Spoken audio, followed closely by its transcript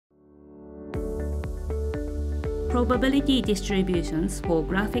Probability distributions for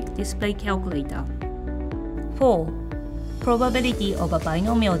graphic display calculator. 4. Probability of a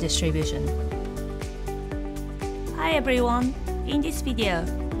binomial distribution. Hi everyone! In this video,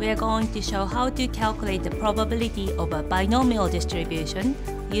 we are going to show how to calculate the probability of a binomial distribution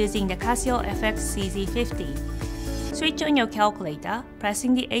using the CASIO FX-CZ50. Switch on your calculator,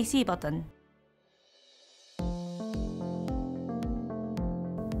 pressing the AC button.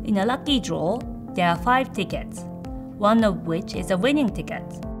 In a lucky draw, there are 5 tickets, one of which is a winning ticket.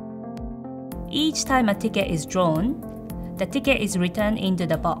 Each time a ticket is drawn, the ticket is returned into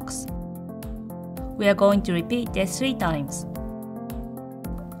the box. We are going to repeat this 3 times.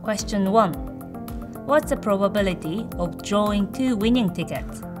 Question 1. What's the probability of drawing 2 winning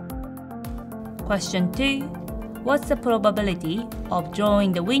tickets? Question 2. What's the probability of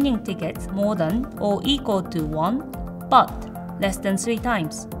drawing the winning tickets more than or equal to 1, but less than 3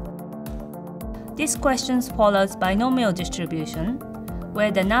 times? This question follows binomial distribution, where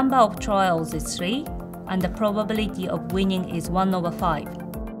the number of trials is 3 and the probability of winning is 1 over 5.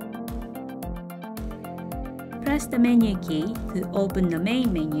 Press the menu key to open the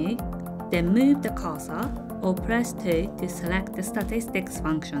main menu, then move the cursor or press 2 to select the statistics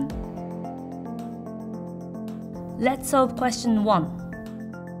function. Let's solve question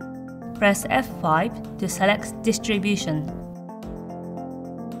 1. Press F5 to select distribution.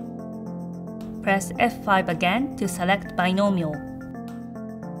 Press F5 again to select binomial.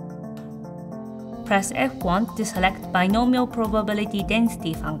 Press F1 to select binomial probability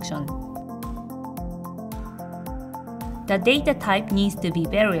density function. The data type needs to be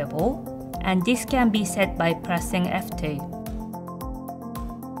variable, and this can be set by pressing F2.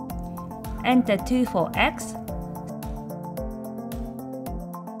 Enter 2 for X,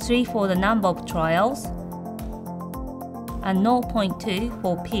 3 for the number of trials, and 0.2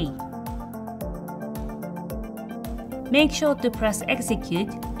 for P. Make sure to press execute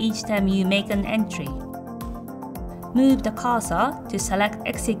each time you make an entry. Move the cursor to select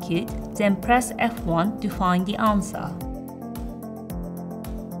execute, then press F1 to find the answer.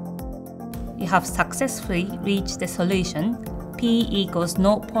 You have successfully reached the solution P equals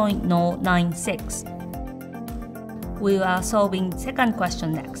 0.096. We are solving second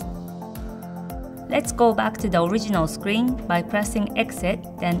question next. Let's go back to the original screen by pressing exit,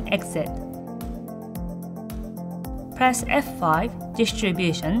 then exit. Press F5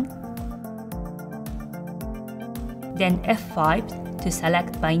 distribution, then F5 to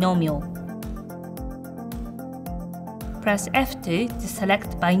select binomial. Press F2 to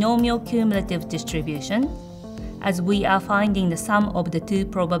select binomial cumulative distribution, as we are finding the sum of the 2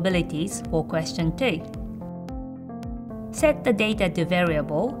 probabilities for question 2. Set the data to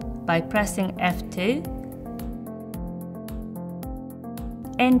variable by pressing F2.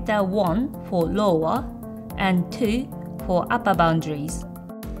 Enter 1 for lower and 2 for upper boundaries.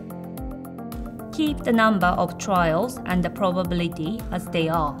 Keep the number of trials and the probability as they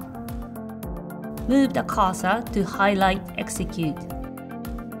are. Move the cursor to highlight execute.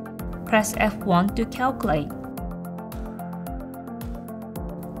 Press F1 to calculate.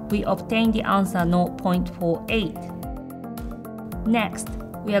 We obtain the answer 0.48. Next,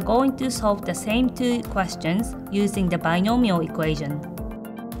 we are going to solve the same 2 questions using the binomial equation.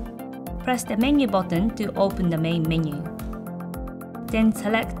 Press the menu button to open the main menu. Then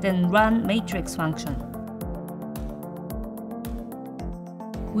select the Run Matrix function.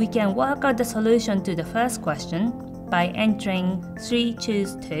 We can work out the solution to the first question by entering 3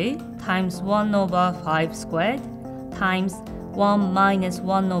 choose 2 times 1 over 5 squared times 1 minus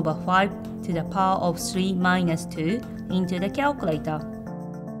 1 over 5 to the power of 3 minus 2 into the calculator.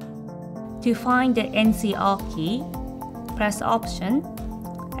 To find the NCR key, press Option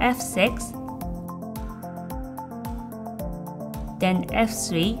F6, then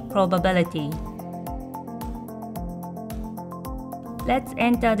F3 probability. Let's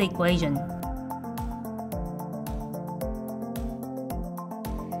enter the equation.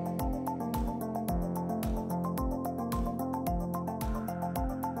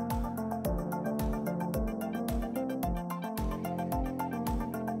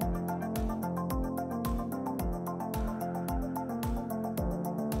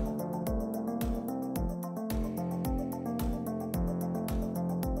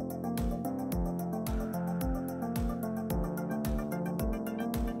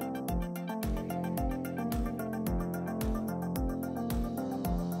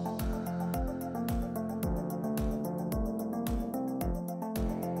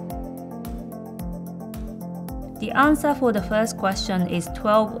 The answer for the first question is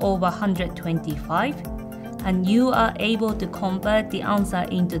 12 over 125, and you are able to convert the answer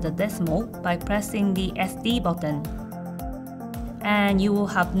into the decimal by pressing the SD button. And you will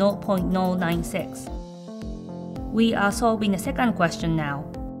have 0.096. We are solving the second question now.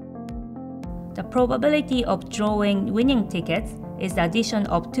 The probability of drawing winning tickets is the addition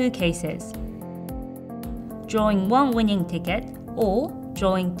of two cases: drawing one winning ticket or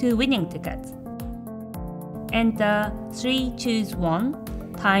drawing two winning tickets. Enter 3 choose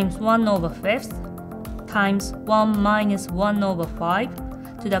 1 times 1 over 5th times 1 minus 1 over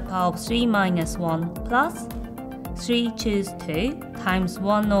 5 to the power of 3 minus 1 plus 3 choose 2 times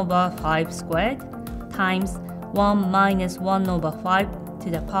 1 over 5 squared times 1 minus 1 over 5 to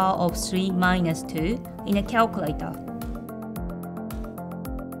the power of 3 minus 2 in a calculator.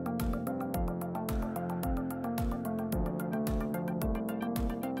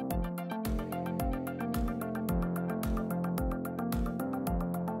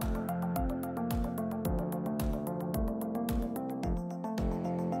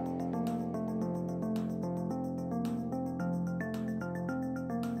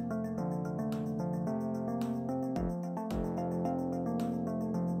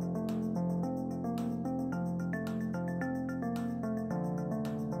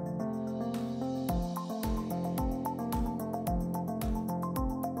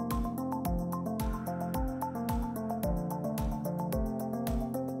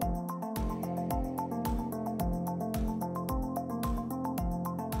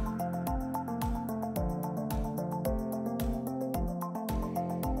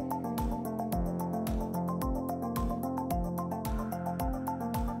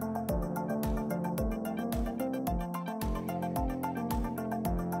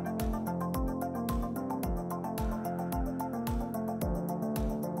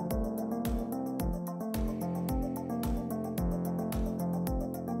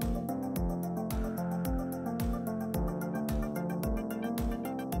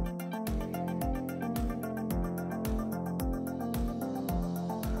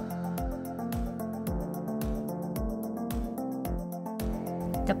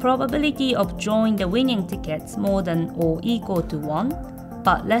 The probability of drawing the winning tickets more than or equal to 1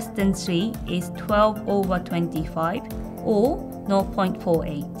 but less than 3 is 12 over 25 or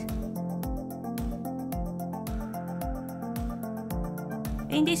 0.48.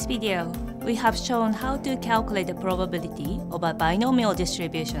 In this video, we have shown how to calculate the probability of a binomial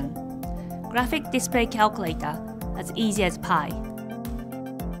distribution. Graphic Display Calculator, as easy as pie.